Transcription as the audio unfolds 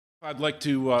I'd like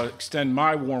to extend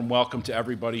my warm welcome to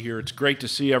everybody here. It's great to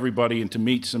see everybody and to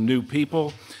meet some new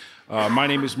people. My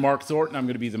name is Mark Thornton. I'm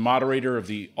going to be the moderator of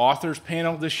the authors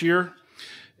panel this year.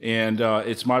 And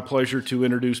it's my pleasure to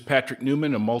introduce Patrick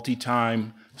Newman, a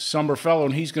multi-time Summer Fellow,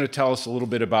 and he's going to tell us a little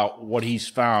bit about what he's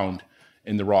found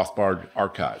in the Rothbard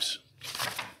archives.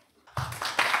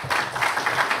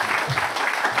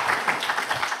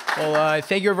 Well,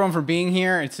 thank you everyone for being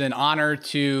here. It's an honor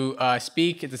to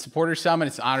speak at the Supporters Summit.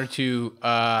 It's an honor to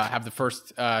have the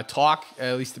first talk,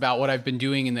 at least about what I've been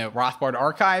doing in the Rothbard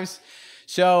archives.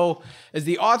 So as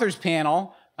the authors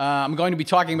panel, I'm going to be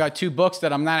talking about two books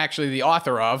that I'm not actually the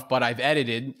author of, but I've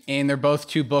edited. And they're both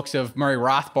two books of Murray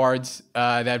Rothbard's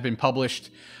that have been published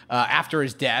after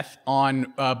his death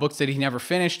on books that he never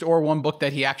finished, or one book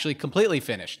that he actually completely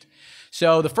finished.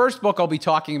 So the first book I'll be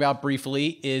talking about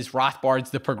briefly is Rothbard's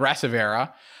The Progressive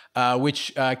Era,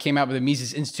 which came out with the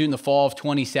Mises Institute in the fall of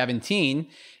 2017.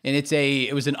 And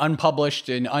it was an unpublished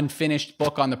and unfinished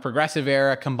book on the Progressive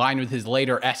Era combined with his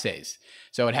later essays.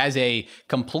 So it has a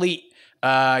complete,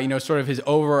 sort of his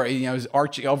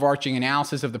overarching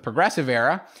analysis of the Progressive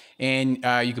Era. And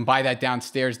you can buy that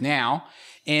downstairs now.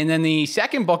 And then the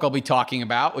second book I'll be talking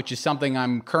about, which is something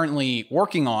I'm currently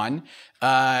working on,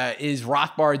 is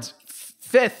Rothbard's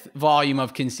fifth volume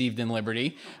of Conceived in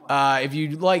Liberty. If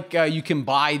you'd like, you can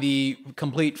buy the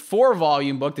complete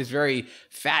 4-volume book, this very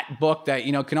fat book that,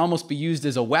 can almost be used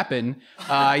as a weapon,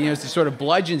 to sort of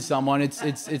bludgeon someone.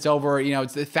 It's over,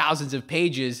 it's thousands of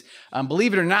pages.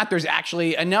 Believe it or not, there's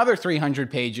actually another 300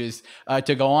 pages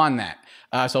to go on that.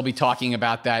 So I'll be talking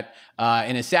about that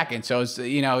in a second. So,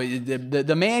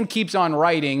 the man keeps on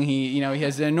writing. He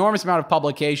has an enormous amount of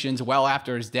publications well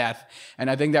after his death. And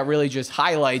I think that really just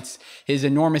highlights his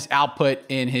enormous output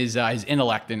in his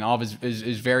intellect and all of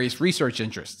his various research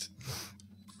interests.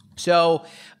 So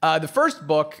the first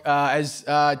book, as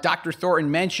Dr.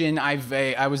 Thornton mentioned,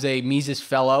 I was a Mises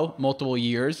Fellow multiple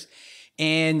years.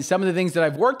 And some of the things that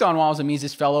I've worked on while I was a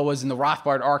Mises Fellow was in the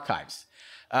Rothbard archives.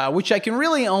 Which I can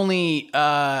really only,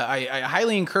 I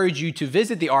highly encourage you to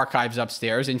visit the archives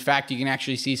upstairs. In fact, you can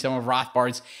actually see some of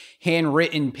Rothbard's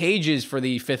handwritten pages for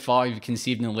the fifth volume of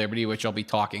Conceived in Liberty, which I'll be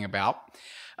talking about.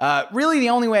 Really, the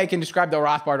only way I can describe the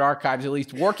Rothbard archives, at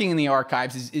least working in the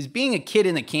archives, is being a kid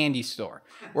in a candy store,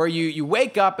 where you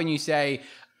wake up and you say,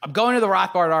 I'm going to the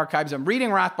Rothbard archives, I'm reading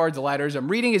Rothbard's letters, I'm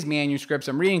reading his manuscripts,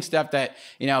 I'm reading stuff that,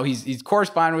 he's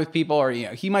corresponding with people, or,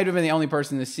 he might have been the only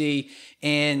person to see,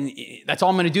 and that's all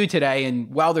I'm going to do today.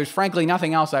 And, well, there's frankly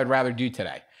nothing else I'd rather do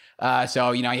today.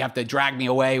 So, you have to drag me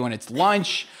away when it's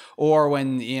lunch, or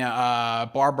when,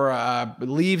 Barbara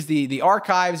leaves the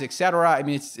archives, etc. I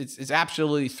mean, it's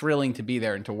absolutely thrilling to be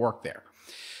there and to work there.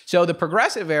 So the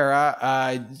Progressive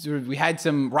Era, we had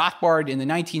some Rothbard in the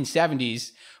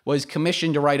 1970s, was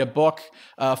commissioned to write a book,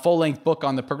 a full-length book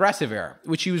on the Progressive Era,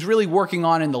 which he was really working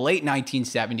on in the late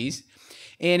 1970s.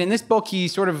 And in this book, he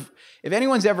sort of, if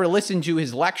anyone's ever listened to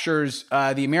his lectures,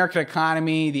 The American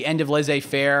Economy, The End of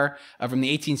Laissez-Faire, from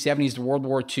the 1870s to World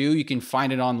War II, you can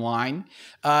find it online.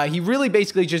 He really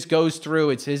basically just goes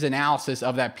through, it's his analysis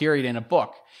of that period in a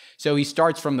book. So he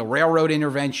starts from the railroad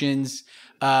interventions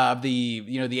of the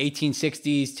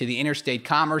 1860s to the Interstate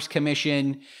Commerce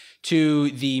Commission, to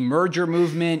the merger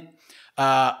movement,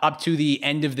 up to the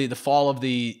end of the fall of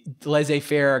the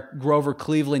laissez-faire Grover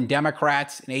Cleveland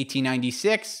Democrats in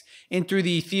 1896, and through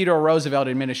the Theodore Roosevelt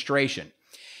administration.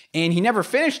 And he never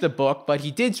finished the book, but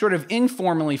he did sort of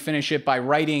informally finish it by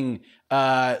writing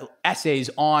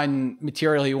essays on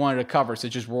material he wanted to cover,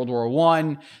 such as World War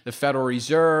I, the Federal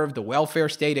Reserve, the welfare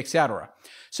state, etc.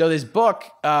 So this book,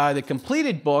 the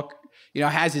completed book,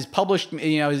 has his published,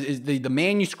 the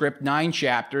manuscript, 9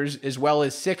 chapters, as well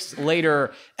as 6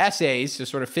 later essays, so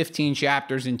sort of 15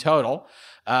 chapters in total,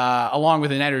 along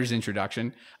with an editor's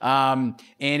introduction. And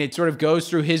it sort of goes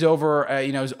through his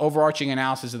overarching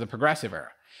analysis of the Progressive Era.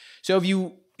 So if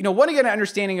you want to get an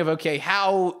understanding of, okay,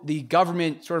 how the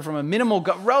government, sort of from a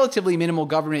relatively minimal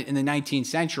government in the 19th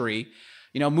century,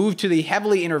 moved to the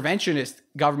heavily interventionist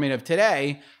government of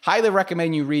today, highly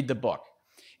recommend you read the book.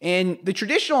 And the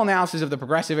traditional analysis of the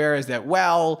Progressive Era is that,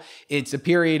 well, it's a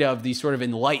period of the sort of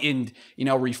enlightened,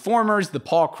 reformers, the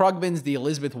Paul Krugmans, the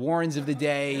Elizabeth Warrens of the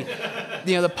day,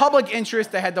 the public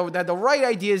interest that had the right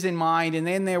ideas in mind, and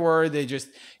then there were it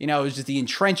was just the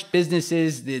entrenched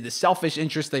businesses, the selfish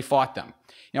interests, they fought them.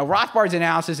 Rothbard's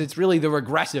analysis, it's really the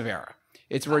regressive era.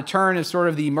 It's a return of sort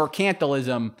of the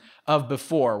mercantilism of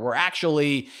before, where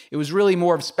actually it was really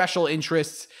more of special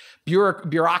interests,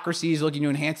 bureaucracies looking to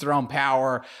enhance their own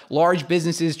power, large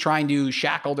businesses trying to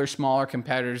shackle their smaller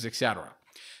competitors, etc.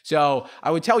 So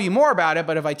I would tell you more about it,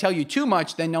 but if I tell you too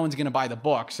much, then no one's going to buy the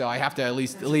book. So I have to at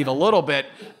least leave a little bit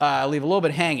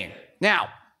hanging. Now,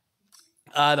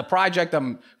 the project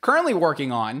I'm currently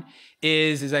working on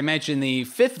is, as I mentioned, the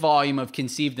 5th volume of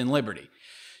Conceived in Liberty.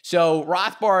 So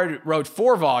Rothbard wrote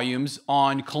 4 volumes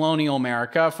on colonial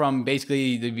America, from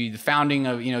basically the founding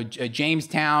of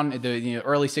Jamestown at the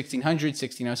early 1600s,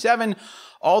 1607,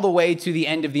 all the way to the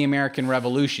end of the American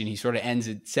Revolution. He sort of ends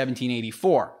at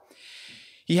 1784.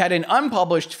 He had an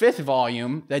unpublished 5th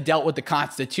volume that dealt with the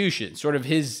Constitution, sort of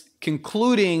his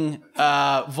concluding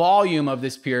volume of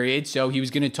this period. So he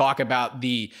was going to talk about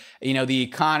the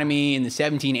economy in the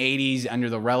 1780s under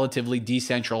the relatively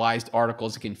decentralized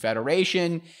Articles of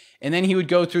Confederation. And then he would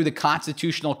go through the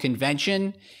Constitutional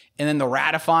Convention and then the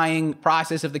ratifying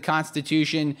process of the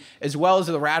Constitution, as well as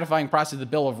the ratifying process of the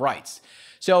Bill of Rights.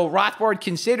 So Rothbard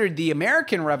considered the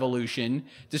American Revolution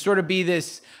to sort of be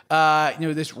this,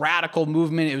 this radical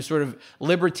movement. It was sort of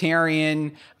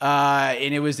libertarian,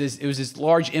 and it was this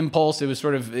large impulse. It was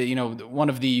sort of, one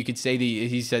of the, you could say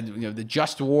he said, the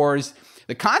just wars.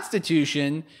 The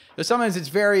Constitution, though sometimes it's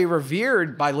very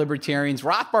revered by libertarians,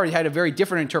 Rothbard had a very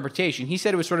different interpretation. He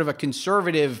said it was sort of a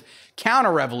conservative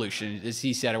counter-revolution, as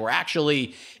he said, where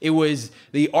actually it was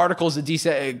the Articles of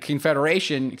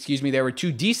Confederation, they were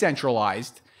too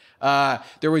decentralized.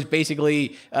 There was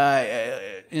basically,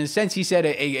 in a sense, he said,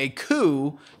 a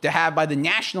coup to have by the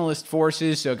nationalist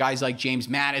forces, so guys like James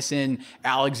Madison,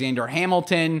 Alexander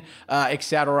Hamilton,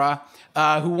 etc.,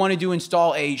 who wanted to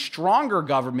install a stronger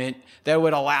government that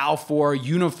would allow for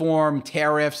uniform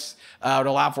tariffs, would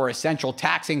allow for essential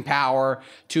taxing power,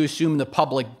 to assume the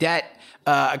public debt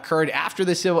occurred after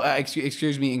the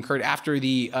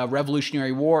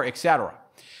Revolutionary War, etc.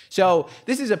 So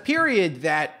this is a period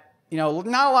that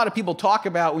not a lot of people talk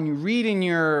about. When you read in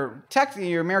your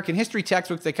American history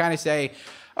textbooks, they kind of say,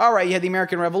 all right, you had the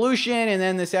American Revolution and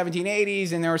then the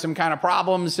 1780s, and there were some kind of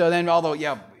problems. So then,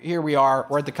 here we are,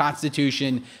 we're at the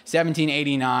Constitution,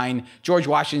 1789, George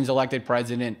Washington's elected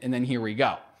president, and then here we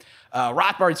go.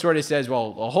 Rothbard sort of says,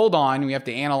 well, hold on, we have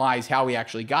to analyze how we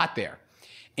actually got there.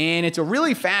 And it's a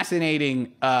really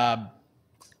fascinating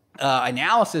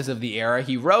analysis of the era.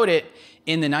 He wrote it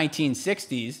in the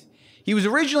 1960s. He was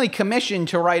originally commissioned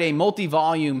to write a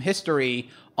multi-volume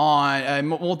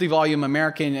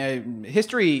American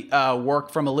history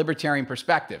work from a libertarian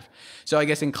perspective. So I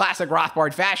guess in classic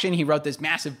Rothbard fashion, he wrote this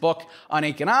massive book on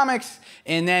economics,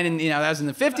 and then that was in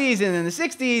the 50s, and in the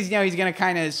 60s, he's going to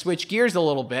kind of switch gears a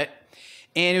little bit.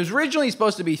 And it was originally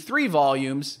supposed to be 3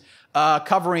 volumes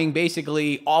covering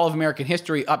basically all of American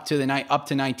history up to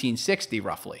 1960,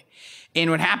 roughly. And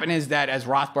what happened is that, as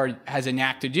Rothbard has a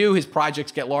knack to do, his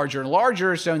projects get larger and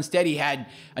larger. So instead, he had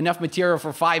enough material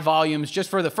for 5 volumes just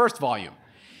for the first volume.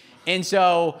 And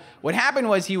so what happened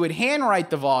was he would handwrite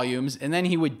the volumes, and then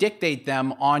he would dictate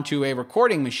them onto a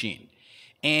recording machine.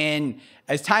 And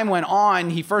as time went on,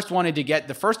 he first wanted to get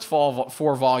the first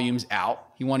 4 volumes out.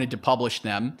 He wanted to publish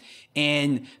them.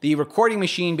 And the recording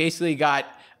machine basically got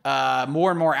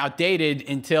more and more outdated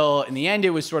until in the end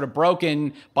it was sort of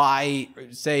broken by,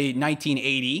 say,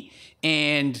 1980,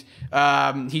 and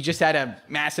he just had a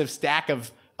massive stack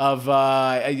of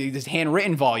this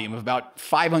handwritten volume of about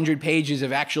 500 pages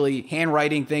of actually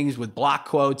handwriting things with block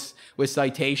quotes, with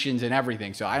citations and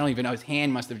everything. So I don't even know, his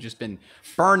hand must have just been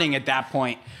burning at that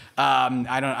point.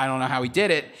 I don't know how he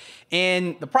did it.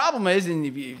 And the problem is, and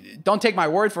if you don't take my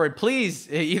word for it, please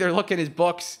either look at his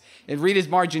books and read his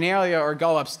marginalia or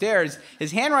go upstairs.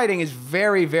 His handwriting is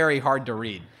very, very hard to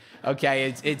read.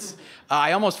 Okay,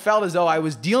 I almost felt as though I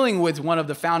was dealing with one of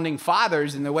the founding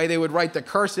fathers in the way they would write the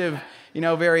cursive,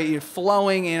 very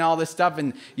flowing and all this stuff.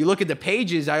 And you look at the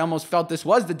pages, I almost felt this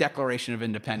was the Declaration of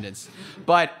Independence.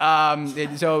 But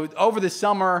so over the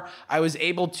summer, I was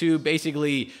able to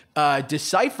basically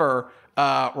decipher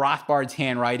Rothbard's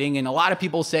handwriting. And a lot of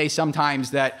people say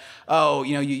sometimes that,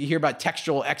 you hear about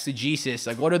textual exegesis,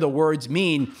 like what do the words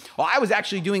mean? Well, I was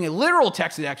actually doing a literal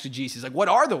text exegesis, like what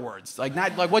are the words? Like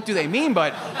not like what do they mean,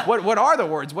 but what are the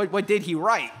words? What did he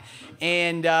write?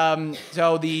 And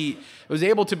so I was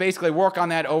able to basically work on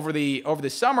that over the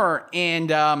summer. And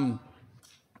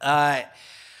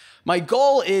my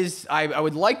goal is I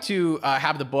would like to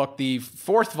have the book. The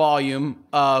 4th volume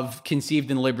of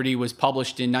Conceived in Liberty was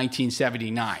published in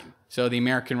 1979, so the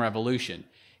American Revolution.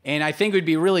 And I think it would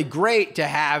be really great to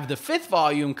have the 5th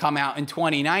volume come out in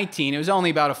 2019. It was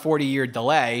only about a 40-year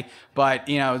delay, but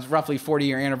it's roughly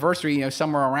 40-year anniversary,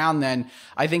 somewhere around then.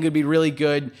 I think it would be really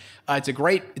good. It's a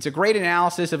great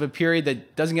analysis of a period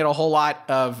that doesn't get a whole lot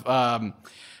of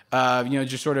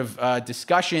just sort of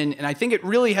discussion. And I think it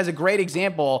really has a great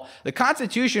example. The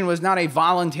Constitution was not a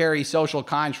voluntary social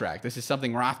contract. This is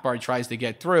something Rothbard tries to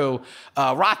get through.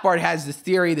 Rothbard has this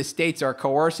theory the states are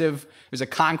coercive. There's a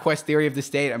conquest theory of the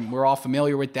state, and we're all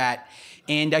familiar with that.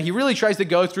 And he really tries to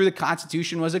go through the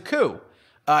Constitution was a coup.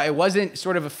 It wasn't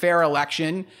sort of a fair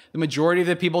election. The majority of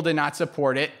the people did not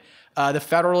support it. The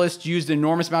Federalists used an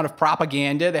enormous amount of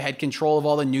propaganda. They had control of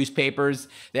all the newspapers.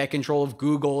 They had control of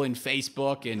Google and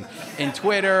Facebook and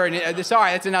Twitter. And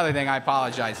sorry, that's another thing. I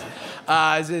apologize.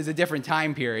 This is a different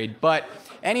time period. But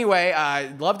anyway,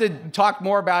 I'd love to talk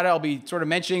more about it. I'll be sort of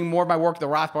mentioning more of my work at the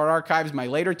Rothbard Archives in my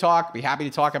later talk. Be happy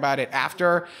to talk about it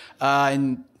after.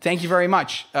 And thank you very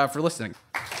much for listening.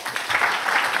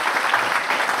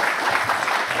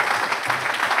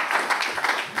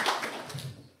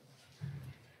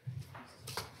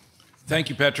 Thank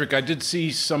you, Patrick. I did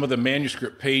see some of the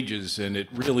manuscript pages, and it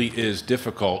really is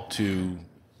difficult to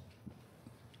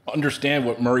understand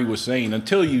what Murray was saying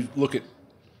until you look at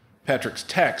Patrick's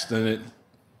text, and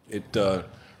it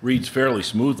reads fairly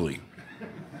smoothly.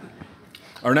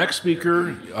 Our next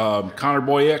speaker, Connor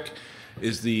Boyack,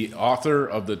 is the author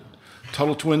of the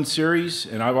Tuttle Twins series,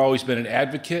 and I've always been an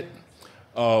advocate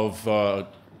of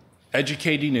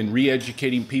educating and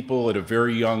re-educating people at a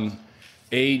very young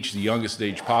age, the youngest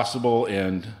age possible,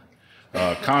 and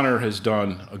Connor has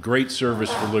done a great service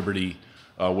for Liberty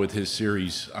with his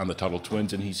series on the Tuttle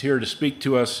Twins, and he's here to speak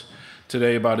to us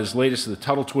today about his latest, The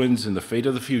Tuttle Twins and the Fate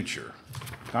of the Future.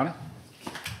 Connor?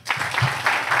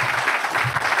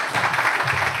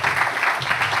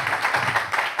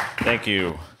 Thank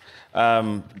you.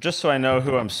 Just so I know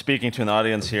who I'm speaking to in the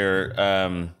audience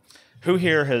here, who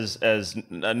here has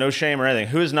no shame or anything,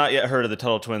 who has not yet heard of the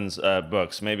Tuttle Twins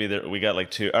books? Maybe we got like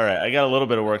two. All right, I got a little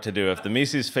bit of work to do if the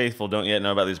Mises faithful don't yet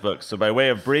know about these books. So by way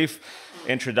of brief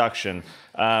introduction,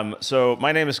 so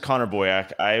my name is Connor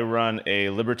Boyack. I run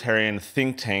a libertarian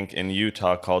think tank in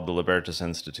Utah called the Libertas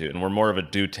Institute, and we're more of a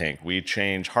do tank. We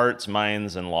change hearts,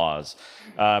 minds, and laws.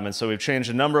 And so we've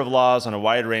changed a number of laws on a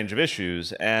wide range of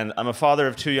issues, and I'm a father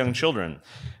of 2 young children.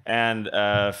 And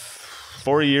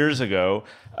 4 years ago,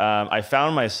 I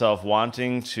found myself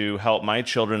wanting to help my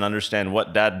children understand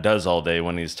what dad does all day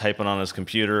when he's typing on his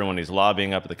computer and when he's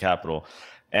lobbying up at the Capitol.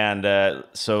 And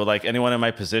so like anyone in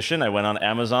my position, I went on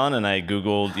Amazon and I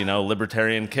Googled,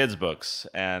 libertarian kids books.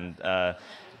 And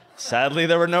sadly,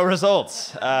 there were no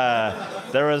results.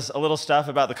 There was a little stuff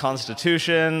about the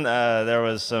Constitution. There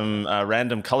was some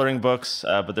random coloring books,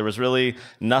 but there was really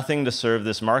nothing to serve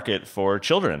this market for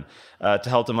children to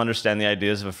help them understand the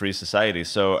ideas of a free society.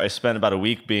 So I spent about a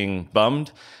week being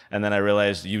bummed, and then I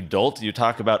realized, you dolt, you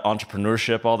talk about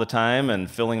entrepreneurship all the time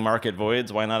and filling market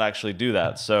voids. Why not actually do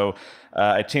that? So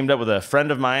I teamed up with a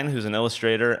friend of mine who's an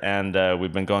illustrator, and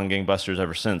we've been going gangbusters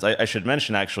ever since. I should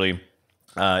mention, actually,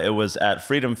 it was at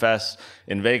Freedom Fest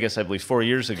in Vegas, I believe 4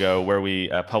 years ago, where we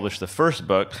published the first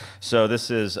book. So this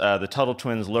is The Tuttle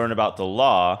Twins Learn About the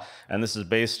Law, and this is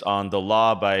based on The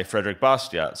Law by Frederick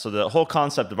Bastiat. So the whole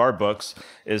concept of our books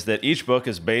is that each book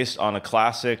is based on a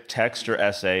classic text or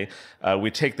essay.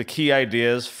 We take the key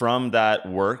ideas from that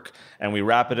work and we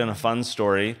wrap it in a fun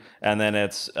story, and then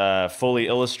it's fully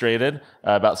illustrated,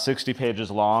 about 60 pages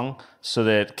long, so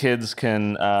that kids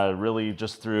can really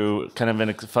just through kind of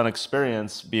a fun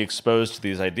experience be exposed to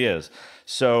these ideas.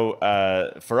 So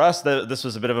for us, this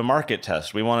was a bit of a market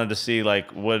test. We wanted to see,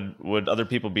 like, would other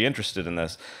people be interested in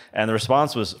this? And the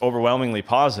response was overwhelmingly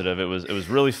positive. It was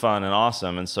really fun and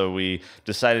awesome, and so we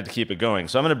decided to keep it going.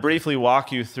 So I'm going to briefly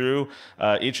walk you through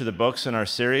each of the books in our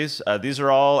series. These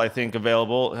are all, I think,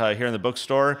 available here in the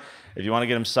bookstore. If you want to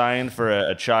get them signed for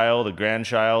a child, a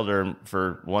grandchild, or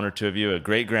for one or two of you, a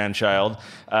great-grandchild,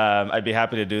 I'd be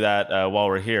happy to do that while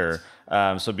we're here.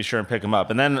 So be sure and pick them up.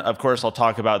 And then, of course, I'll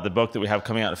talk about the book that we have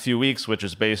coming out in a few weeks, which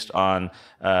is based on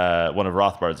one of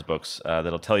Rothbard's books that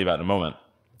I'll tell you about in a moment.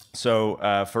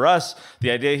 So for us,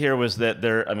 the idea here was that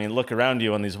look around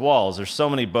you on these walls. There's so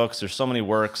many books, there's so many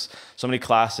works, so many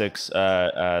classics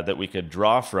that we could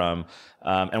draw from.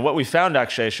 And what we found,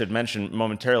 actually, I should mention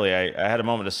momentarily, I had a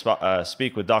moment to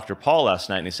speak with Dr. Paul last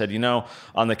night, and he said,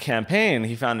 on the campaign,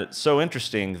 he found it so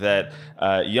interesting that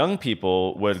young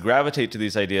people would gravitate to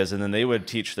these ideas, and then they would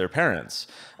teach their parents.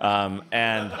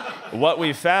 And what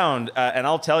we found, and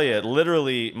I'll tell you,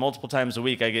 literally multiple times a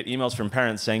week, I get emails from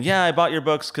parents saying, yeah, I bought your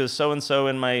books because so-and-so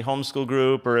in my homeschool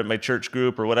group or at my church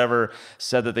group or whatever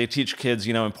said that they teach kids,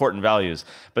 important values.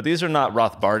 But these are not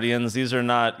Rothbardians. These are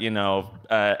not,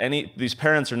 these these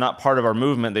parents are not part of our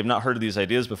movement. They've not heard of these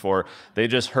ideas before. They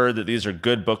just heard that these are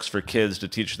good books for kids to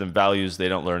teach them values they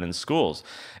don't learn in schools.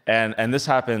 And this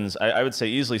happens, I would say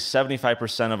easily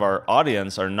 75% of our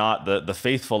audience are not the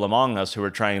faithful among us who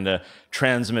are trying to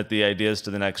transmit the ideas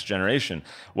to the next generation.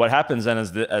 What happens then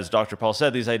is, as Dr. Paul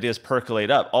said, these ideas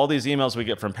percolate up. All these emails we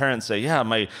get from parents say, yeah,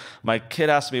 my kid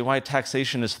asked me why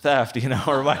taxation is theft,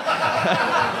 or why,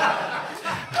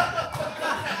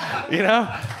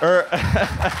 or...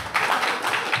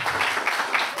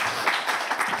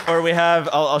 Or we have,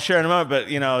 I'll share in a moment,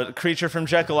 but, Creature from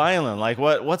Jekyll Island. Like,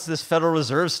 what's this Federal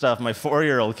Reserve stuff my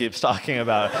 4-year-old keeps talking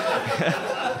about?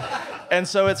 And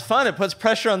so it's fun. It puts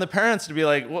pressure on the parents to be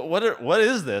like, what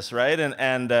is this, right?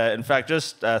 And in fact,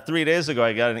 just 3 days ago,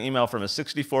 I got an email from a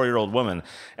 64-year-old woman.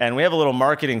 And we have a little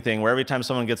marketing thing where every time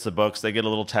someone gets the books, they get a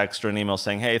little text or an email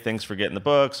saying, hey, thanks for getting the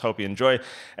books. Hope you enjoy.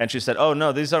 And she said, oh,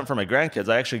 no, these aren't for my grandkids.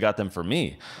 I actually got them for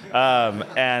me.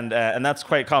 And that's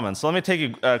quite common. So let me take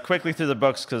you quickly through the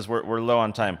books because we're low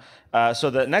on time. So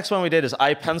the next one we did is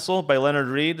I Pencil by Leonard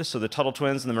Reed. So the Tuttle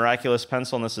Twins and the Miraculous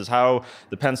Pencil, and this is how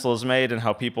the pencil is made and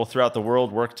how people throughout the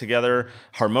world work together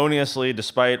harmoniously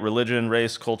despite religion,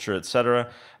 race, culture, etc.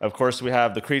 Of course, we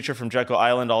have The Creature from Jekyll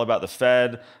Island, all about the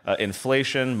Fed,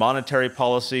 inflation, monetary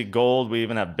policy, gold. We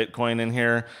even have Bitcoin in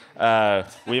here.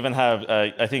 We even have,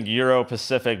 I think, Euro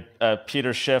Pacific.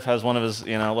 Peter Schiff has one of his,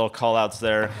 little call-outs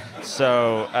there.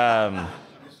 So...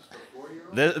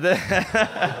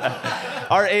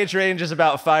 Our age range is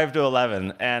about 5 to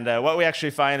 11, and what we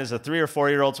actually find is the 3 or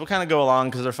 4-year-olds will kind of go along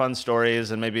because they're fun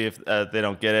stories, and maybe if they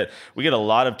don't get it. We get a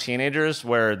lot of teenagers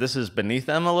where this is beneath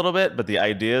them a little bit, but the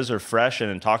ideas are fresh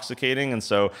and intoxicating, and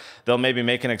so they'll maybe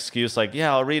make an excuse like,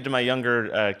 yeah, I'll read to my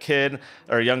younger kid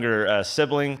or younger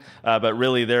sibling, but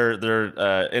really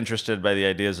they're interested by the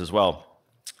ideas as well.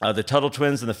 The Tuttle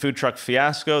Twins and the Food Truck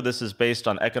Fiasco. This is based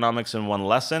on Economics in One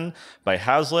Lesson by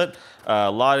Hazlitt. A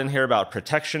lot in here about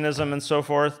protectionism and so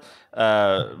forth.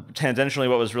 Tangentially,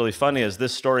 what was really funny is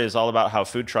this story is all about how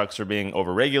food trucks are being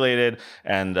overregulated,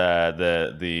 and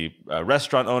the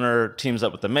restaurant owner teams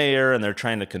up with the mayor, and they're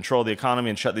trying to control the economy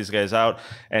and shut these guys out.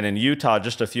 And in Utah,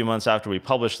 just a few months after we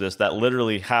published this, that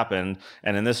literally happened.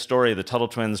 And in this story, the Tuttle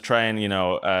Twins try and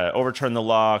overturn the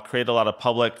law, create a lot of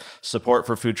public support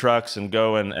for food trucks, and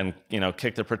go and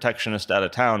kick the protectionist out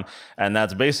of town. And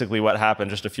that's basically what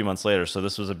happened just a few months later. So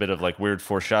this was a bit of like weird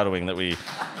foreshadowing that we.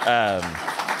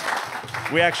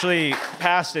 We actually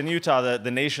passed in Utah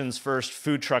the nation's first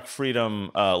food truck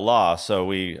freedom law. So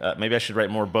maybe I should write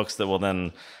more books that will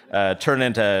then turn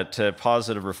into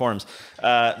positive reforms.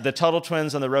 The Tuttle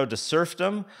Twins on the Road to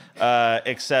Serfdom,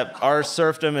 except our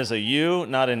serfdom is a U,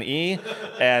 not an E.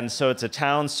 And so it's a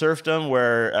town serfdom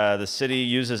where the city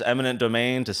uses eminent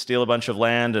domain to steal a bunch of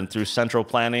land and through central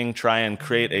planning try and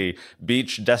create a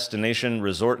beach destination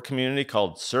resort community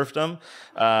called serfdom.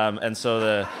 And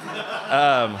so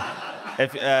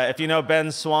if you know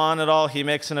Ben Swan at all, he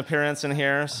makes an appearance in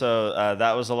here, so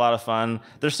that was a lot of fun.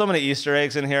 There's so many Easter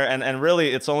eggs in here, and really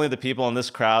it's only the people in this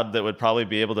crowd that would probably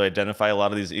be able to identify a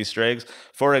lot of these Easter eggs.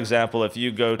 For example, if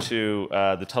you go to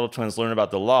the Tuttle Twins Learn About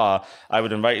the Law, I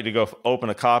would invite you to go open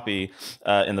a copy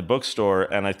in the bookstore,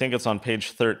 and I think it's on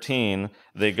page 13.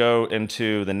 They go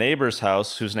into the neighbor's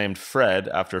house, who's named Fred,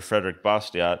 after Frederick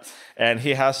Bastiat, and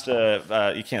he has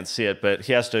to, you can't see it, but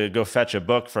he has to go fetch a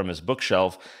book from his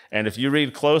bookshelf. And if you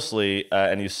read closely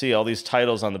and you see all these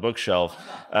titles on the bookshelf,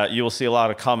 you will see a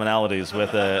lot of commonalities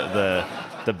with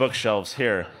the bookshelves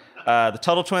here. The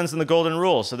Tuttle Twins and the Golden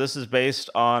Rule. So this is based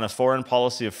on A Foreign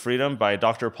Policy of Freedom by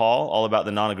Dr. Paul, all about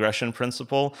the non-aggression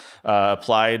principle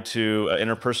applied to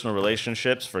interpersonal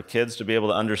relationships for kids to be able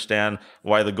to understand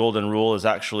why the Golden Rule is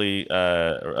actually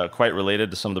quite related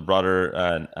to some of the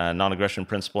broader non-aggression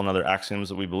principle and other axioms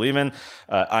that we believe in.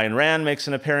 Ayn Rand makes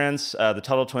an appearance. The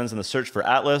Tuttle Twins and the Search for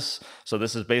Atlas. So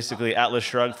this is basically Atlas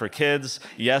Shrugged for kids.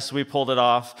 Yes, we pulled it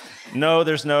off. No,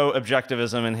 there's no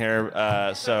objectivism in here.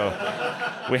 So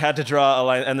we had to draw a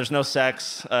line, and there's no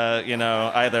sex,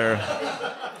 either.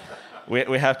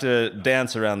 We have to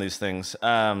dance around these things.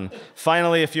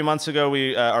 Finally, a few months ago,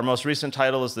 our most recent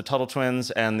title is The Tuttle Twins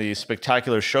and the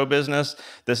Spectacular Show Business.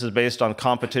 This is based on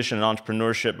competition and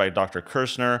entrepreneurship by Dr.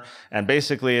 Kirsner. And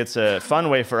basically, it's a fun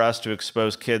way for us to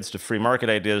expose kids to free market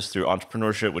ideas through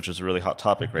entrepreneurship, which is a really hot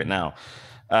topic right now.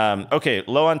 Okay,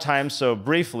 low on time, so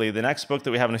briefly, the next book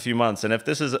that we have in a few months, and if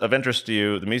this is of interest to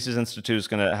you, the Mises Institute is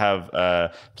going to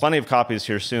have plenty of copies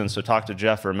here soon, so talk to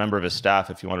Jeff or a member of his staff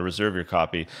if you want to reserve your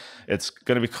copy. It's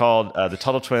going to be called The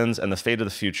Tuttle Twins and the Fate of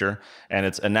the Future, and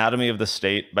it's Anatomy of the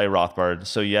State by Rothbard.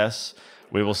 So yes,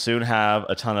 we will soon have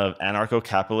a ton of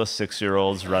anarcho-capitalist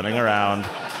 6-year-olds running around.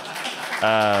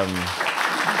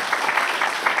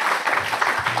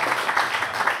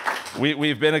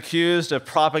 we've been accused of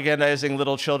propagandizing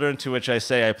little children, to which I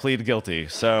say I plead guilty.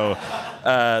 So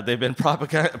they've been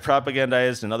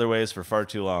propagandized in other ways for far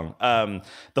too long.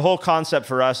 The whole concept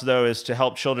for us, though, is to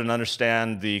help children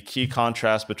understand the key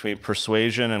contrast between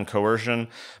persuasion and coercion,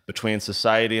 between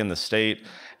society and the state.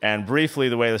 And briefly,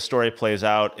 the way the story plays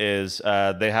out is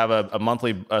they have a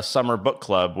monthly summer book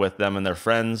club with them and their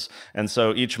friends. And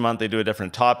so each month they do a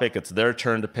different topic. It's their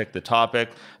turn to pick the topic.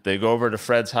 They go over to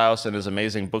Fred's house and his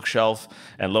amazing bookshelf.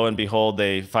 And lo and behold,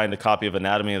 they find a copy of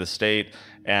Anatomy of the State.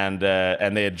 And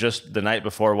they had just the night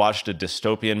before watched a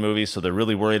dystopian movie. So they're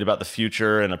really worried about the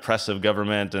future and oppressive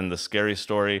government and the scary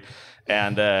story.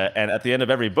 And at the end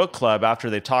of every book club, after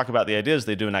they talk about the ideas,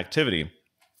 they do an activity.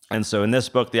 And so in this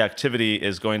book, the activity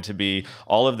is going to be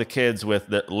all of the kids with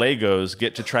the Legos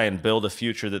get to try and build a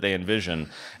future that they envision.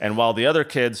 And while the other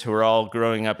kids who are all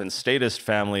growing up in statist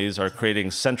families are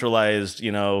creating centralized,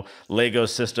 Lego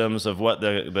systems of what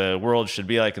the world should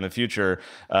be like in the future,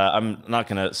 I'm not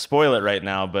going to spoil it right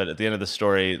now, but at the end of the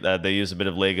story, they use a bit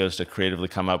of Legos to creatively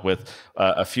come up with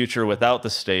a future without the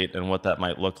state and what that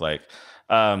might look like.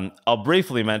 I'll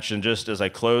briefly mention, just as I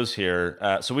close here,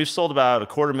 so we've sold about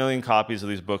 250,000 copies of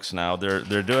these books now. They're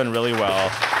doing really well.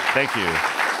 Thank you.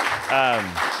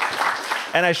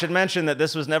 And I should mention that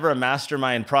this was never a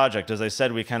mastermind project. As I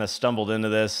said, we kind of stumbled into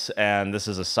this, and this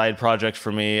is a side project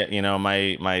for me.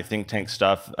 My think tank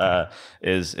stuff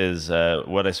is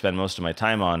what I spend most of my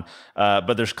time on.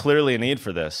 But there's clearly a need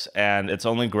for this, and it's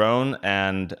only grown,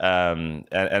 and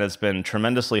it's been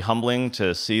tremendously humbling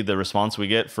to see the response we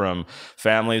get from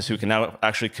families who can now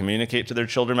actually communicate to their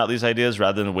children about these ideas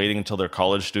rather than waiting until they're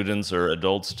college students or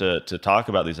adults to talk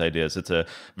about these ideas. It's a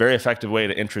very effective way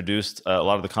to introduce a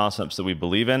lot of the concepts that we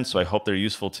believe in, so I hope they're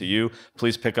useful to you.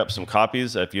 Please pick up some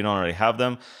copies if you don't already have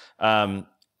them.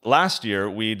 Last year,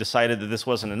 we decided that this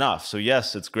wasn't enough. So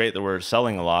yes, it's great that we're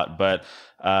selling a lot, but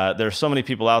there are so many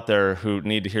people out there who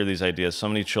need to hear these ideas, so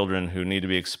many children who need to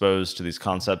be exposed to these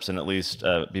concepts and at least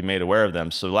be made aware of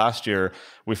them. So last year,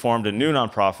 we formed a new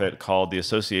nonprofit called the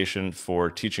Association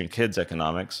for Teaching Kids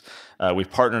Economics.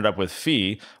 We've partnered up with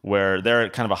FEE, where they're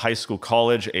at kind of a high school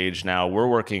college age now. We're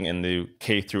working in the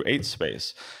K through 8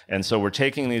 space. And so we're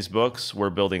taking these books,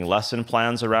 we're building lesson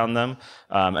plans around them,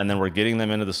 and then we're getting them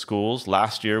into the schools.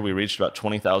 Last year, we reached about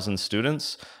 20,000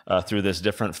 students through this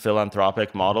different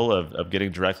philanthropic model of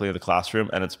getting directly to the classroom,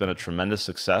 and it's been a tremendous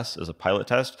success as a pilot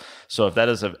test. So if that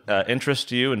is of interest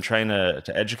to you and trying to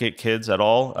educate kids at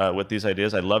all with these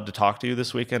ideas, I'd love to talk to you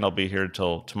this weekend. I'll be here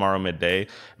until tomorrow midday.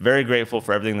 Very grateful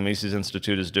for everything the Mises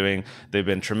Institute is doing. They've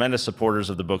been tremendous supporters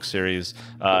of the book series.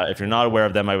 If you're not aware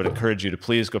of them, I would encourage you to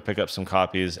please go pick up some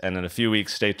copies, and in a few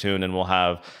weeks, stay tuned, and we'll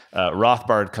have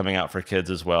Rothbard coming out for kids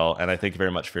as well. And I thank you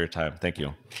very much for your time. Thank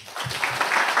you.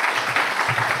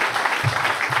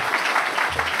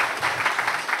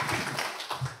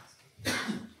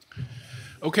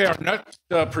 Okay, our next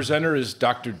presenter is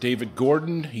Dr. David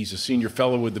Gordon. He's a senior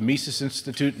fellow with the Mises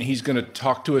Institute, and he's going to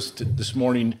talk to us this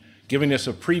morning, giving us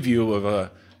a preview of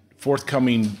a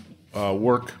forthcoming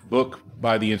book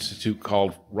by the Institute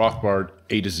called Rothbard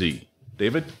A to Z.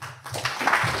 David?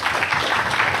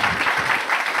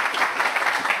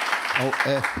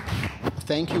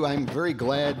 Thank you. I'm very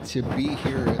glad to be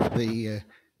here at the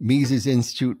Mises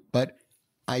Institute, but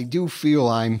I do feel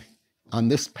on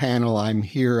this panel, I'm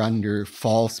here under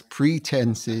false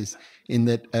pretenses in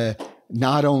that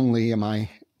not only am I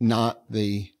not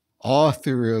the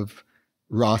author of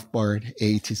Rothbard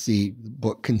A to Z, the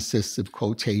book consists of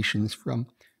quotations from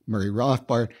Murray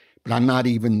Rothbard, but I'm not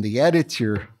even the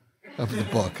editor of the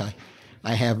book.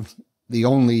 I have the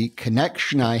only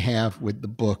connection I have with the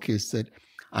book is that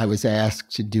I was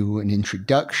asked to do an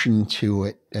introduction to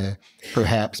it,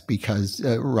 perhaps because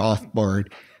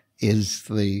Rothbard is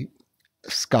the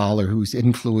scholar who's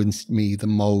influenced me the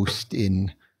most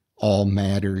in all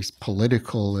matters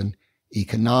political and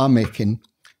economic, and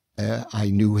I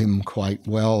knew him quite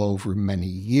well over many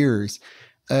years.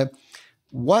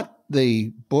 What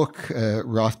the book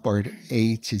Rothbard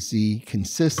A to Z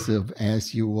consists of,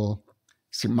 as you will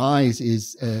surmise,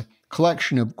 is a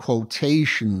collection of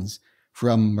quotations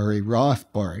from Murray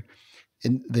Rothbard.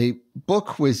 And the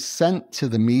book was sent to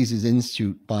the Mises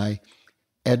Institute by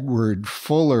Edward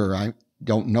Fuller. I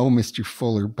don't know Mr.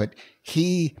 Fuller, but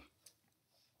he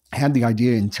had the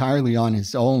idea entirely on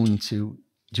his own to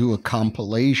do a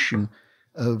compilation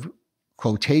of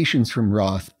quotations from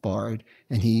Rothbard,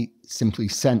 and he simply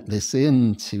sent this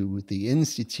in to the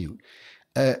Institute.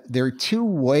 There are two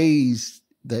ways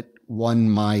that one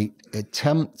might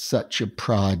attempt such a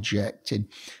project, and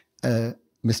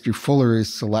Mr. Fuller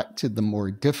has selected the more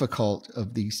difficult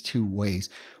of these two ways.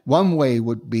 One way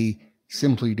would be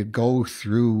simply to go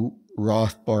through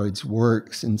Rothbard's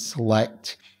works and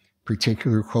select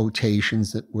particular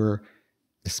quotations that were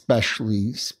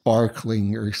especially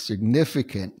sparkling or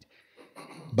significant.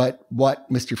 But what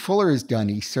Mr. Fuller has done,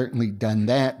 he's certainly done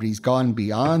that, but he's gone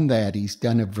beyond that. He's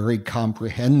done a very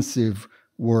comprehensive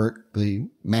work. The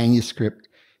manuscript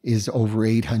is over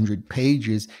 800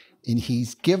 pages, and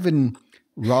he's given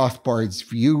Rothbard's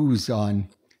views on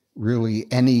really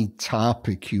any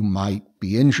topic you might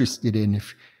be interested in.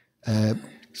 If,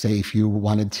 say, if you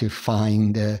wanted to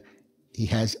find, he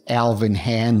has Alvin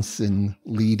Hansen,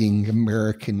 leading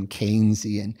American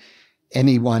Keynesian.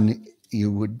 Anyone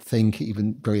you would think,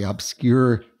 even very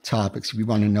obscure topics, if you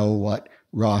want to know what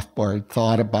Rothbard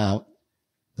thought about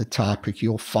the topic,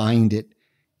 you'll find it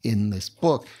in this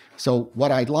book. So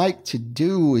what I'd like to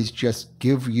do is just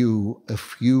give you a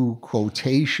few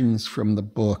quotations from the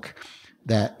book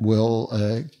that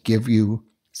will give you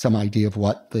some idea of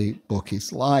what the book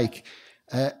is like.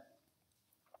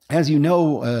 As you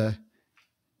know,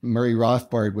 Murray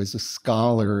Rothbard was a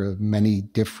scholar of many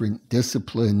different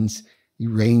disciplines. He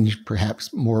ranged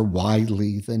perhaps more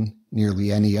widely than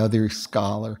nearly any other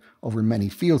scholar over many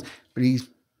fields, but he's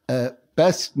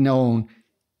best known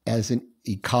as an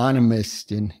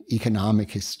economist and economic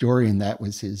historian. That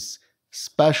was his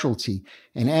specialty.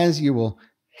 And as you will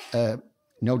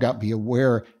no doubt be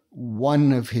aware,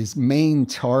 one of his main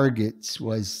targets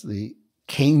was the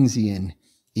Keynesian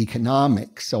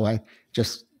economics. So I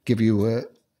just give you a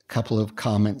couple of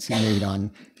comments he made on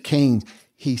Keynes.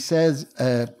 He says,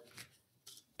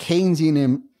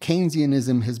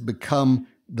 Keynesianism has become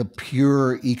the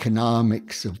pure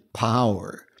economics of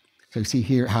power. So see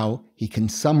here how he can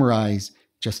summarize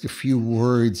just a few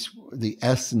words, the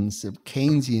essence of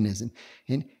Keynesianism.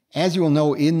 And as you will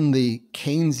know, in the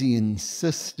Keynesian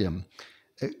system,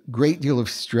 a great deal of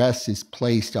stress is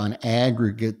placed on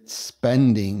aggregate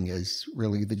spending as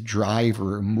really the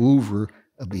driver or mover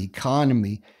of the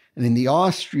economy. And in the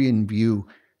Austrian view,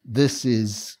 this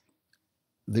is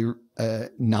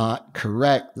not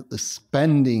correct, that the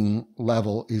spending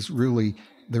level is really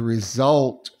the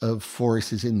result of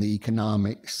forces in the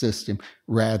economic system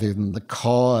rather than the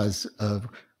cause of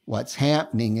what's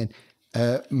happening. And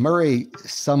Murray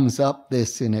sums up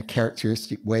this in a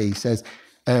characteristic way. He says,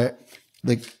 the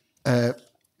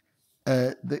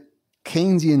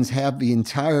Keynesians have the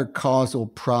entire causal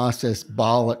process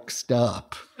bollocksed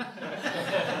up.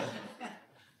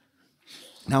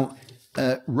 Now,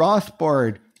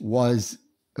 Rothbard was,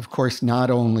 of course, not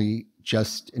only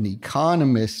just an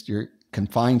economist or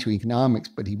confined to economics,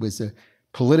 but he was a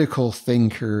political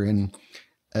thinker and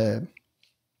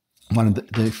one of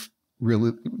the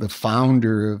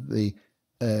founder of the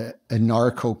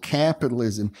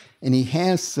anarcho-capitalism. And he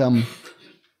has some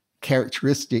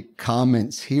characteristic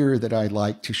comments here that I'd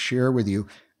like to share with you.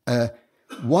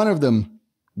 One of them,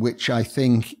 which I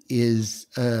think is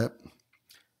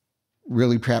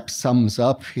really perhaps sums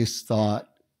up his thought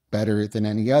better than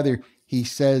any other. He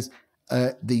says,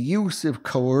 the use of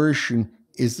coercion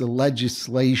is the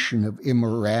legislation of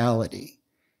immorality.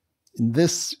 And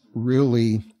this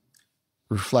really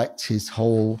reflects his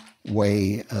whole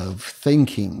way of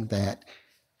thinking, that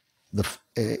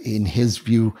in his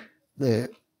view, the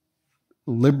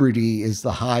liberty is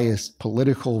the highest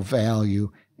political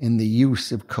value, and the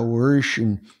use of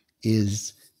coercion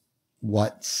is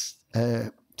what's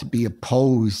to be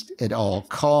opposed at all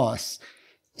costs.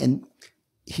 And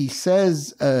he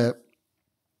says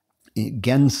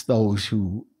against those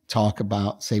who talk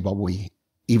about, say, well,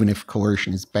 even if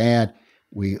coercion is bad,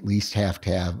 we at least have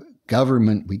to have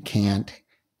government. We can't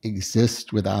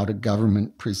exist without a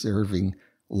government preserving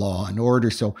law and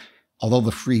order. So although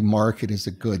the free market is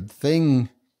a good thing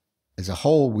as a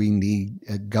whole, we need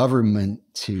a government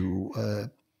to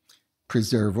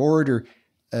preserve order.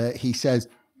 He says,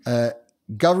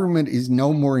 government is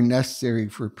no more necessary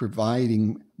for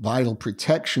providing vital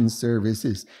protection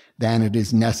services than it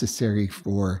is necessary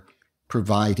for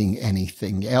providing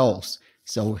anything else.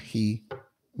 So he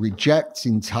rejects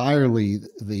entirely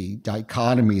the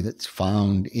dichotomy that's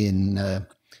found in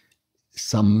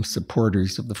some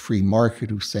supporters of the free market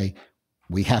who say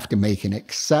we have to make an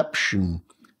exception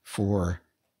for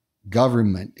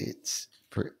government. It's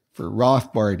for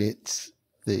Rothbard, it's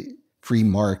the free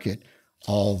market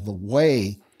all the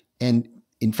way. And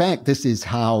in fact, this is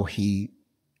how he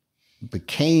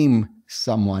became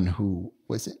someone who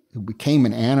became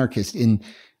an anarchist in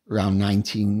around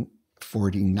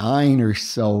 1949 or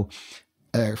so,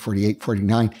 48,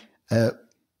 49,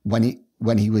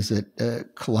 when he was at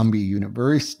Columbia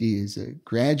University as a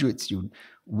graduate student.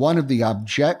 One of the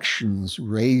objections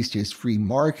raised to his free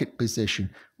market position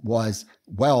was,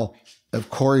 well, of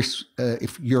course,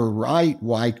 if you're right,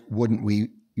 why wouldn't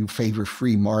you favor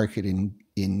free market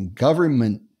in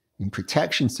government, in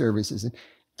protection services? And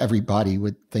everybody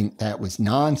would think that was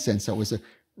nonsense. So it was a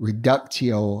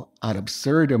reductio ad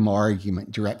absurdum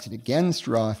argument directed against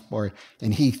Rothbard.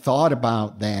 And he thought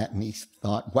about that, and he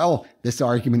thought, well, this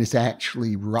argument is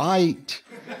actually right.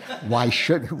 Why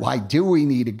do we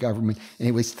need a government? And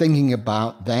he was thinking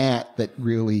about that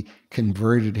really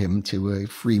converted him to a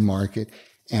free market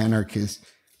anarchist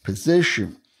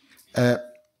position.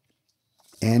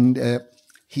 And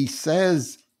he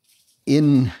says,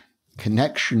 in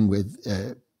connection with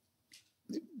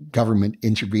government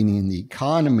intervening in the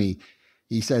economy,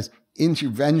 he says,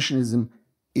 interventionism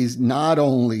is not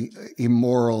only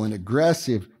immoral and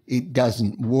aggressive, it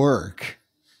doesn't work.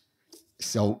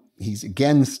 So he's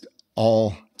against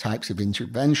all types of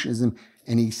interventionism,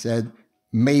 and he said,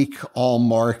 make all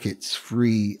markets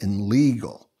free and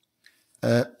legal.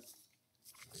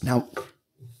 Now,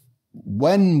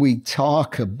 when we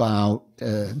talk about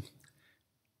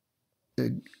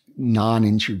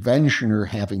non-intervention or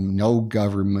having no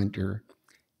government or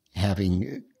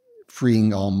having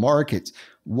freeing all markets,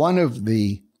 one of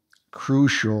the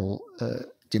crucial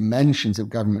dimensions of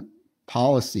government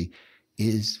policy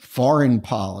is foreign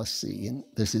policy. And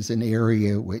this is an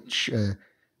area which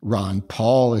Ron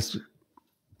Paul has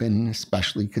been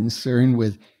especially concerned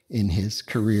with in his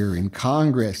career in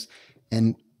Congress.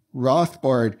 And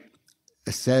Rothbard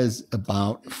says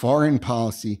about foreign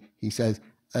policy, he says,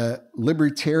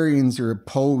 libertarians are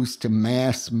opposed to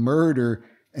mass murder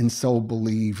and so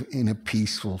believe in a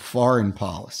peaceful foreign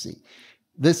policy.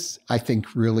 This, I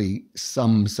think, really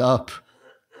sums up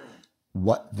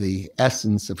what the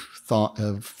essence of thought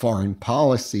of foreign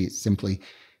policy is. Simply,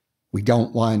 we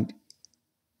don't want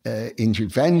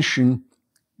intervention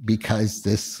because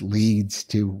this leads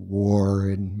to war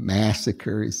and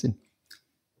massacres, and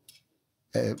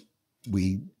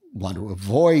we want to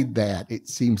avoid that. It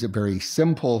seems a very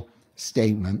simple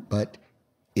statement, but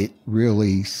it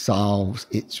really strikes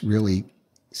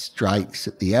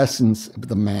at the essence of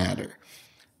the matter.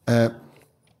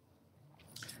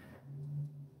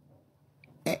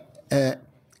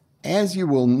 As you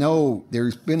will know,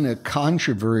 there's been a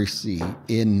controversy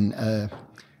in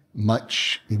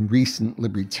recent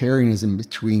libertarianism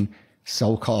between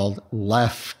so-called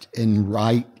left and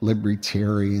right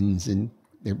libertarians, and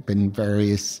there have been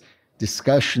various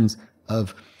discussions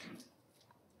of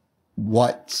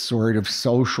what sort of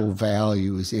social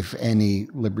values, if any,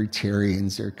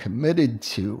 libertarians are committed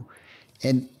to.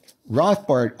 And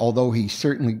Rothbard, although he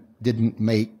certainly didn't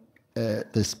make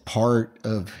this part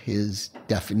of his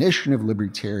definition of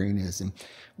libertarianism,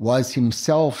 was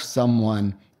himself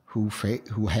someone who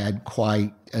had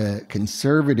quite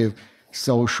conservative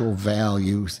social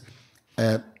values.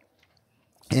 And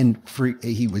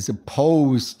he was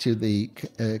opposed to the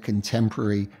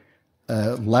contemporary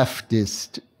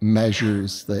leftist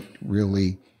measures that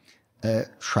really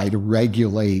try to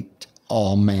regulate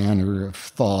all manner of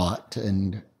thought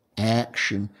and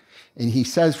action. And he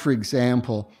says, for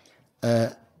example,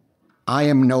 I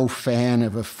am no fan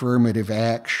of affirmative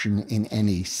action in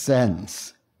any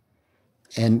sense.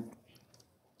 And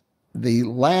the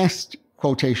last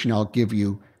quotation I'll give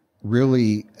you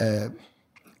really,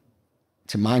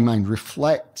 to my mind,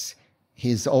 reflects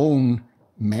his own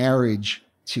marriage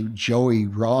to Joey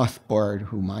Rothbard,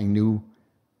 whom I knew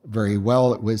very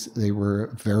well. They were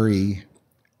a very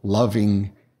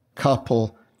loving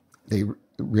couple. They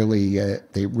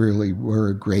really were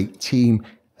a great team.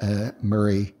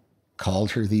 Murray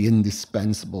called her the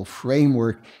indispensable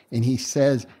framework, and he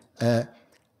says,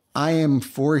 I am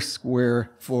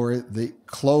foursquare for the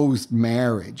closed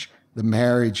marriage, the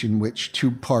marriage in which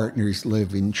two partners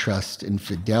live in trust and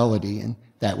fidelity. And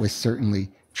that was certainly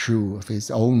true of his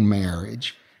own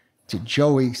marriage to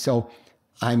Joey. So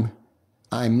I'm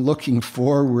looking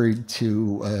forward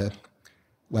to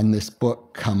when this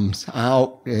book comes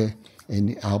out,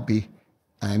 and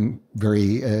I'm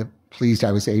very pleased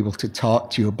I was able to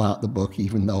talk to you about the book,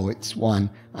 even though it's one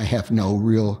I have no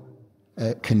real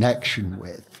connection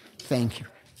with. Thank you.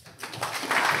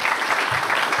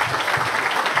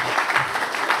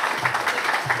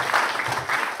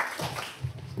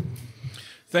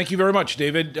 Thank you very much,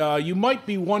 David. You might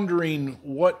be wondering,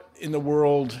 what in the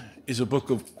world is a book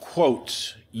of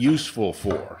quotes useful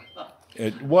for?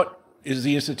 What is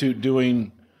the Institute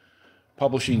doing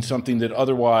publishing something that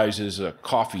otherwise is a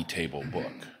coffee table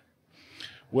book?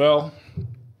 Well,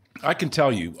 I can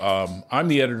tell you, I'm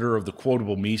the editor of the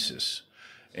Quotable Mises,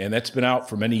 and that's been out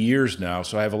for many years now,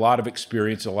 so I have a lot of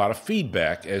experience, a lot of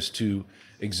feedback as to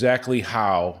exactly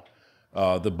how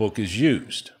the book is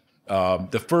used.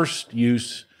 The first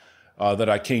use that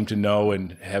I came to know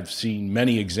and have seen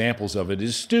many examples of it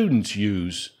is students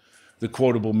use the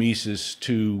quotable Mises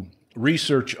to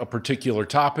research a particular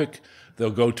topic. They'll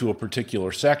go to a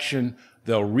particular section.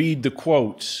 They'll read the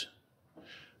quotes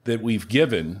that we've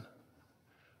given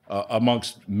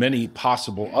amongst many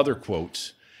possible other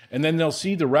quotes, and then they'll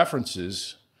see the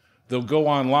references. They'll go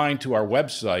online to our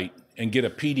website and get a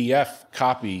PDF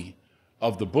copy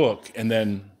of the book and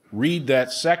then read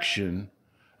that section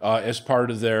as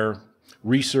part of their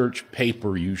research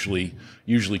paper,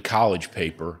 usually college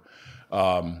paper.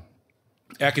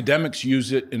 Academics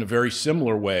use it in a very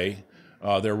similar way.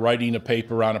 They're writing a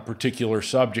paper on a particular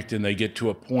subject and they get to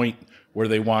a point where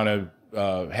they want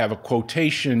to have a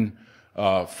quotation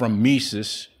from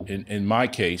Mises, in my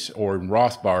case, or in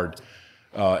Rothbard,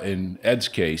 in Ed's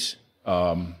case,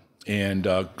 and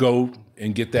go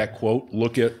and get that quote,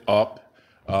 look it up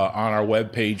on our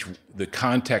webpage, the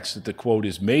context that the quote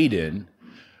is made in,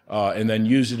 and then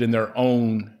use it in their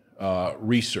own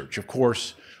research. Of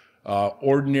course,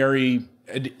 ordinary,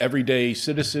 everyday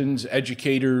citizens,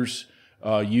 educators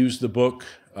use the book.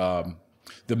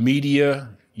 The media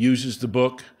uses the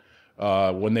book.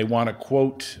 When they want to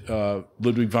quote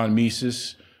Ludwig von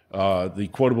Mises, the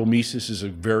quotable Mises is a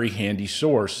very handy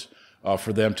source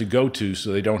for them to go to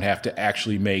so they don't have to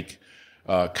actually make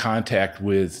contact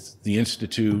with the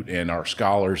Institute and our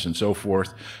scholars and so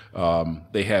forth.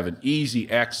 They have an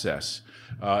easy access.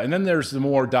 And then there's the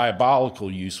more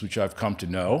diabolical use, which I've come to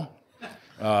know,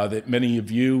 that many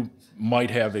of you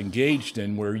might have engaged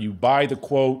in, where you buy the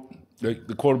quote, the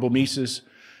quotable Mises,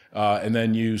 and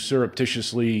then you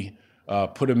surreptitiously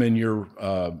put them in your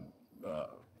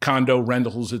condo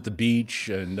rentals at the beach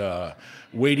and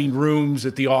waiting rooms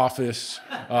at the office,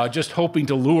 just hoping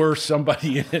to lure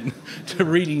somebody in to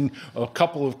reading a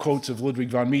couple of quotes of Ludwig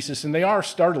von Mises. And they are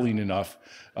startling enough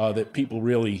that people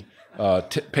really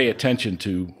pay attention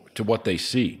to what they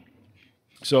see.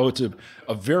 So it's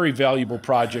a very valuable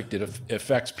project. It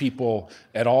affects people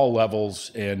at all levels,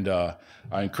 and I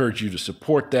encourage you to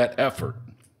support that effort.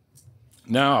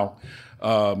 Now,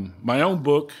 my own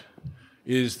book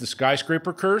is The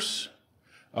Skyscraper Curse.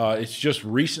 It's just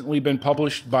recently been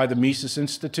published by the Mises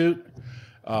Institute,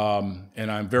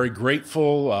 and I'm very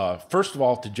grateful, first of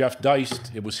all, to Jeff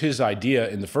Deist. It was his idea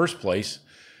in the first place,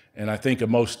 and I think a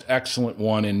most excellent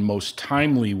one and most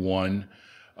timely one.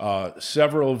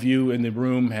 Several of you in the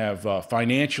room have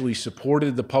financially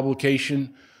supported the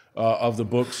publication of the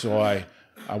book, so I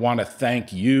want to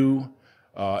thank you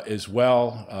as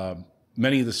well.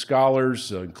 Many of the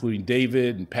scholars, including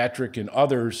David and Patrick and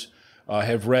others,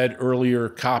 have read earlier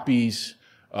copies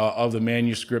of the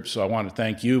manuscript, so I want to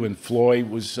thank you. And Floyd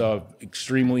was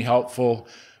extremely helpful.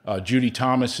 Judy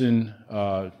Thomason,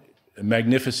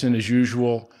 magnificent as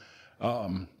usual.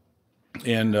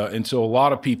 And so a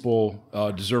lot of people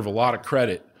deserve a lot of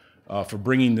credit for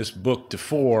bringing this book to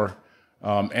fore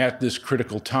at this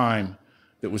critical time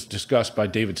that was discussed by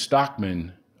David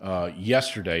Stockman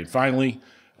yesterday. And finally,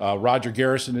 Roger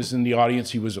Garrison is in the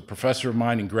audience. He was a professor of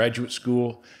mine in graduate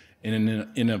school. And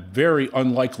in a very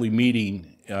unlikely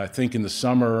meeting, I think in the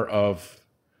summer of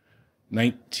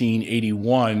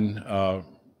 1981,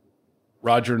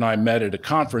 Roger and I met at a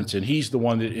conference, and he's the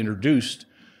one that introduced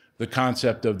the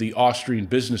concept of the Austrian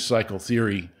business cycle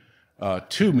theory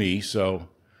to me. So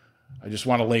I just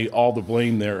want to lay all the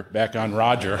blame there back on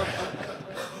Roger.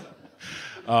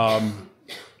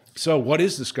 So what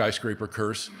is the skyscraper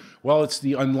curse? Well, it's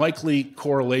the unlikely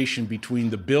correlation between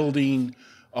the building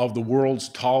of the world's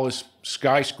tallest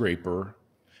skyscraper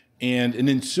and an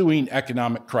ensuing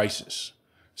economic crisis.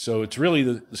 So it's really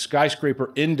the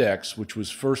skyscraper index, which was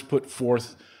first put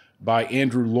forth by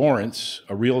Andrew Lawrence,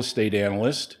 a real estate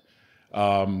analyst,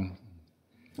 in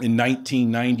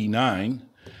 1999,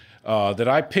 that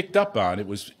I picked up on. It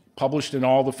was published in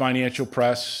all the financial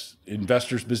press,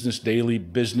 Investors Business Daily,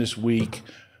 Business Week,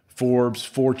 Forbes,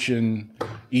 Fortune,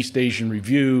 East Asian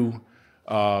Review.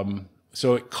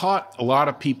 So it caught a lot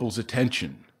of people's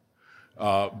attention,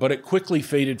 but it quickly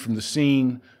faded from the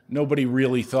scene. Nobody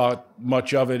really thought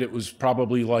much of it. It was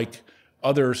probably like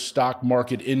other stock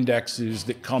market indexes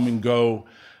that come and go,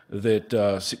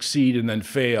 that succeed and then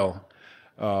fail.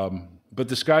 But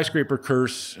the skyscraper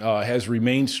curse has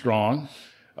remained strong.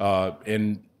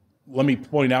 And let me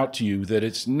point out to you that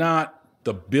it's not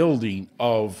the building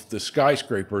of the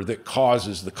skyscraper that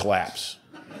causes the collapse,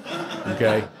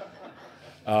 okay?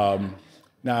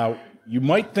 Now, you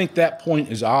might think that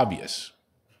point is obvious,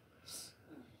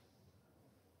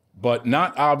 but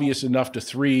not obvious enough to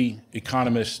three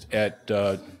economists at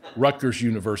Rutgers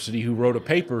University who wrote a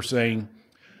paper saying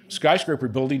skyscraper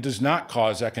building does not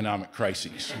cause economic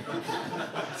crises.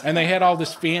 And they had all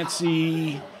this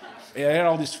fancy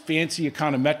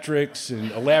econometrics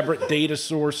and elaborate data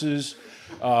sources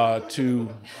to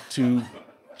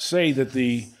say that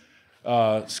the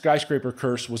skyscraper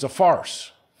curse was a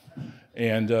farce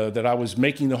and that I was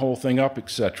making the whole thing up,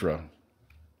 etc.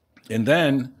 And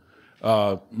then,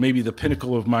 maybe the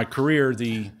pinnacle of my career,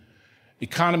 the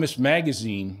Economist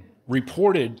magazine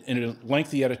reported in a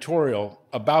lengthy editorial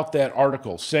about that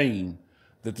article, saying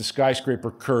that the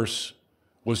skyscraper curse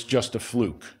was just a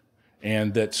fluke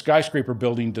and that skyscraper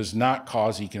building does not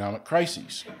cause economic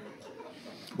crises.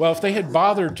 Well, if they had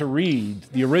bothered to read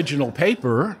the original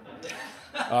paper,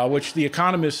 which the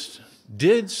Economist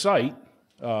did cite,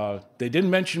 they didn't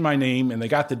mention my name and they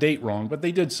got the date wrong, but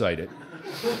they did cite it.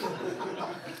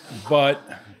 But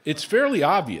it's fairly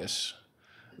obvious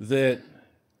that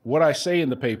what I say in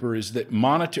the paper is that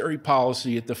monetary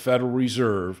policy at the Federal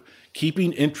Reserve,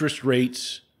 keeping interest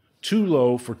rates too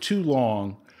low for too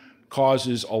long,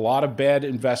 causes a lot of bad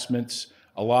investments,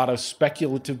 a lot of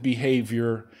speculative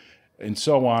behavior, and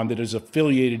so on that is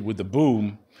affiliated with the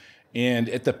boom. And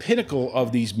at the pinnacle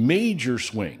of these major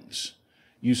swings,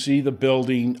 you see the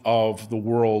building of the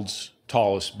world's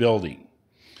tallest building.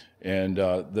 And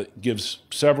that gives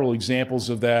several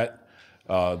examples of that.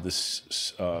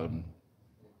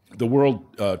 The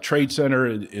World Trade Center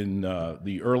in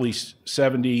the early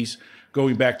 70s,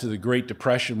 going back to the Great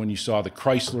Depression when you saw the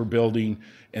Chrysler Building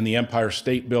and the Empire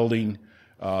State Building.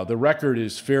 The record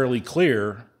is fairly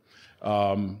clear,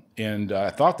 and I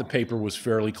thought the paper was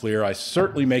fairly clear. I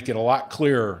certainly make it a lot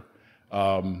clearer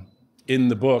in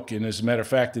the book, and as a matter of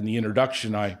fact, in the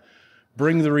introduction, I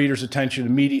bring the reader's attention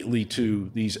immediately to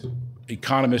these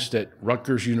economists at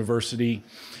Rutgers University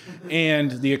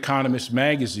and the Economist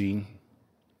magazine.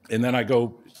 And then I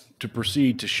go to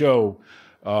proceed to show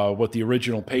what the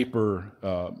original paper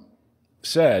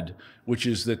said, which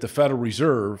is that the Federal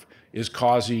Reserve is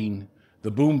causing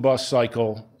the boom-bust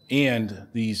cycle and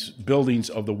these buildings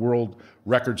of the world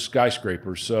record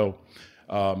skyscrapers. So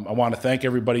I want to thank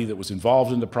everybody that was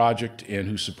involved in the project and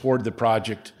who supported the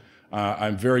project.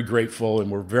 I'm very grateful, and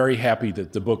we're very happy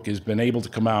that the book has been able to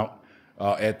come out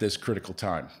at this critical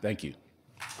time. Thank you.